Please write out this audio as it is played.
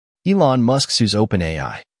Elon Musk sues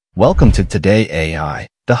OpenAI. Welcome to Today AI,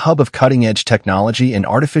 the hub of cutting-edge technology and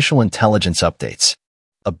artificial intelligence updates.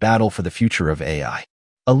 A battle for the future of AI.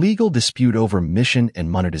 A legal dispute over mission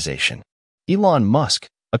and monetization. Elon Musk,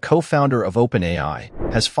 a co-founder of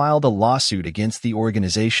OpenAI, has filed a lawsuit against the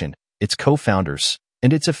organization, its co-founders,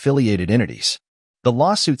 and its affiliated entities. The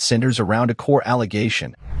lawsuit centers around a core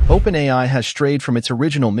allegation. OpenAI has strayed from its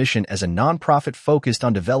original mission as a nonprofit focused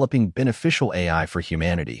on developing beneficial AI for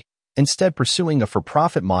humanity, instead pursuing a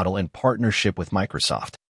for-profit model in partnership with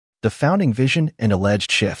Microsoft. The founding vision and alleged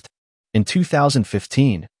shift. In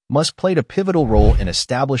 2015, Musk played a pivotal role in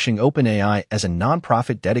establishing OpenAI as a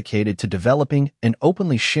nonprofit dedicated to developing and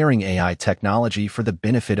openly sharing AI technology for the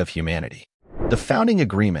benefit of humanity. The founding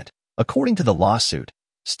agreement, according to the lawsuit,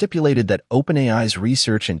 stipulated that OpenAI's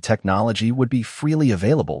research and technology would be freely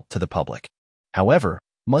available to the public. However,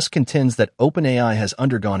 Musk contends that OpenAI has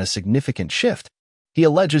undergone a significant shift. He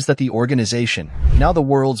alleges that the organization, now the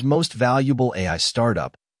world's most valuable AI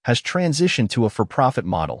startup, has transitioned to a for-profit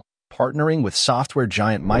model, partnering with software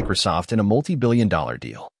giant Microsoft in a multi-billion-dollar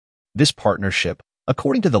deal. This partnership,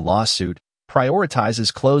 according to the lawsuit,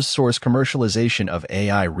 prioritizes closed-source commercialization of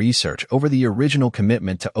AI research over the original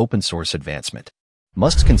commitment to open-source advancement.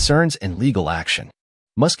 Musk's concerns and legal action.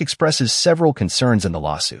 Musk expresses several concerns in the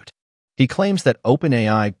lawsuit. He claims that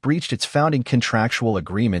OpenAI breached its founding contractual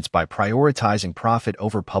agreements by prioritizing profit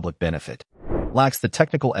over public benefit, lacks the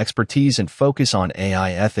technical expertise and focus on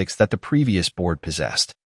AI ethics that the previous board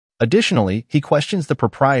possessed. Additionally, he questions the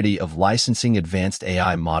propriety of licensing advanced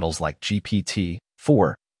AI models like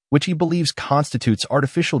GPT-4, which he believes constitutes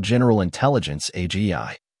artificial general intelligence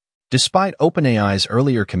 (AGI). Despite OpenAI's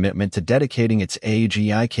earlier commitment to dedicating its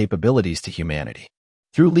AGI capabilities to humanity.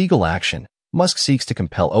 Through legal action, Musk seeks to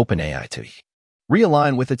compel OpenAI to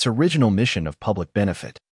realign with its original mission of public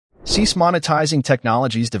benefit, cease monetizing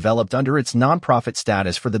technologies developed under its nonprofit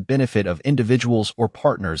status for the benefit of individuals or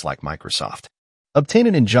partners like Microsoft, obtain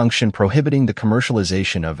an injunction prohibiting the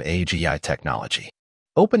commercialization of AGI technology.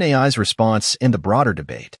 OpenAI's response in the broader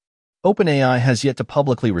debate. OpenAI has yet to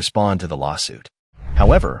publicly respond to the lawsuit.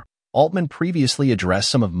 However, Altman previously addressed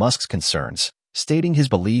some of Musk's concerns, stating his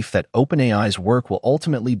belief that OpenAI's work will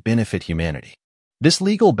ultimately benefit humanity. This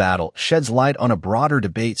legal battle sheds light on a broader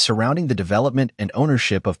debate surrounding the development and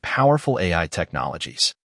ownership of powerful AI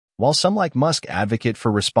technologies. While some like Musk advocate for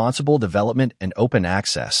responsible development and open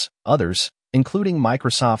access, others, including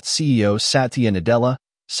Microsoft CEO Satya Nadella,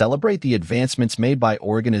 celebrate the advancements made by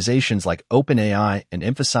organizations like OpenAI and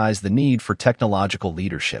emphasize the need for technological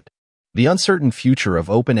leadership. The uncertain future of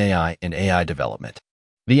OpenAI and AI development.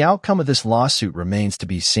 The outcome of this lawsuit remains to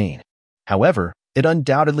be seen. However, it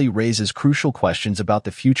undoubtedly raises crucial questions about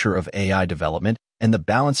the future of AI development and the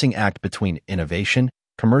balancing act between innovation,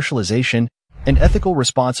 commercialization, and ethical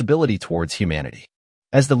responsibility towards humanity.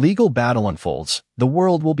 As the legal battle unfolds, the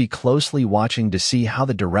world will be closely watching to see how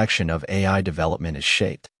the direction of AI development is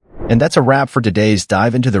shaped. And that's a wrap for today's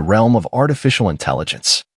dive into the realm of artificial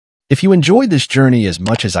intelligence. If you enjoyed this journey as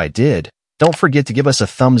much as I did, don't forget to give us a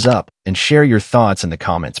thumbs up and share your thoughts in the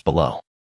comments below.